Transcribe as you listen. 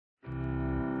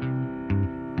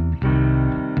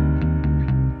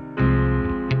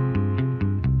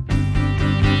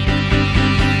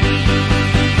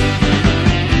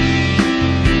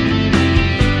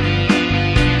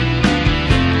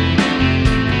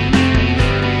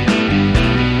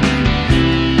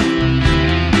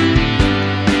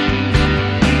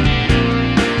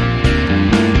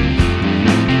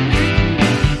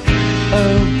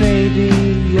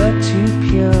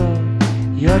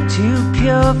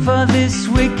for this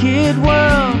wicked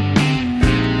world.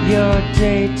 Your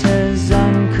data's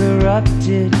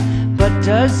uncorrupted, but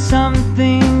does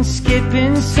something skip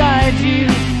inside you?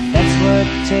 That's what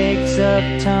takes up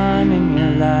time in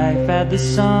your life. Add the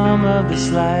sum of the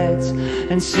slides,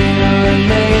 and sooner or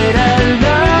later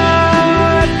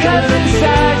love comes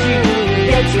inside you,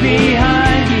 gets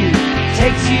behind you,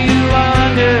 takes you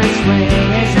under its wing.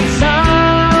 Is it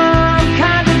some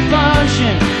kind of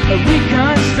function, a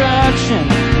reconstruction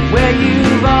of where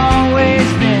you've always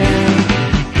been?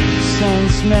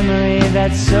 Sense memory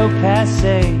that's so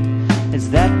passé, is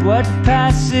that what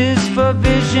passes for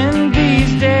vision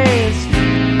these days?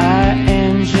 I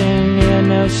engineer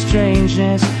no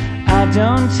strangeness, I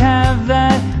don't have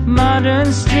that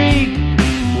modern streak.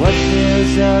 What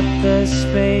fills up the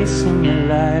space in your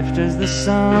life? Does the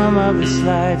sum of the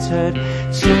slides hurt?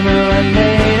 Sooner or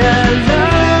later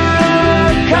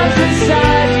love comes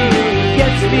inside you,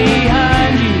 gets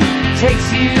behind you, takes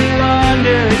you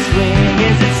under its wing.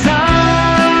 Is it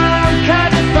some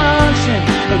kind of function,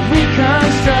 a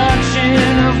reconstruction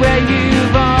of where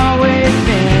you've always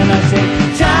been? I say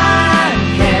time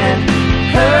can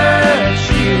hurt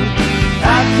you,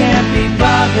 I can't be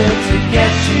bothered to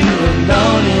get you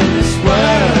alone in this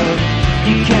world.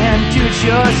 You can't do it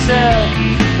yourself,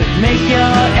 but make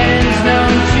your ends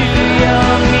known to your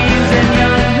means and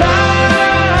your lovers.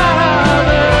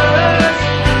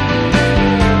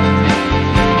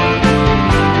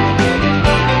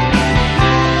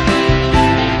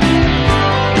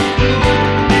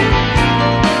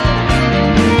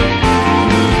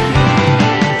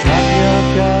 Drop your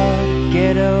guard,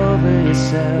 get over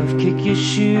yourself, kick your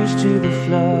shoes to the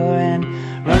floor and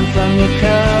run from your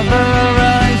cover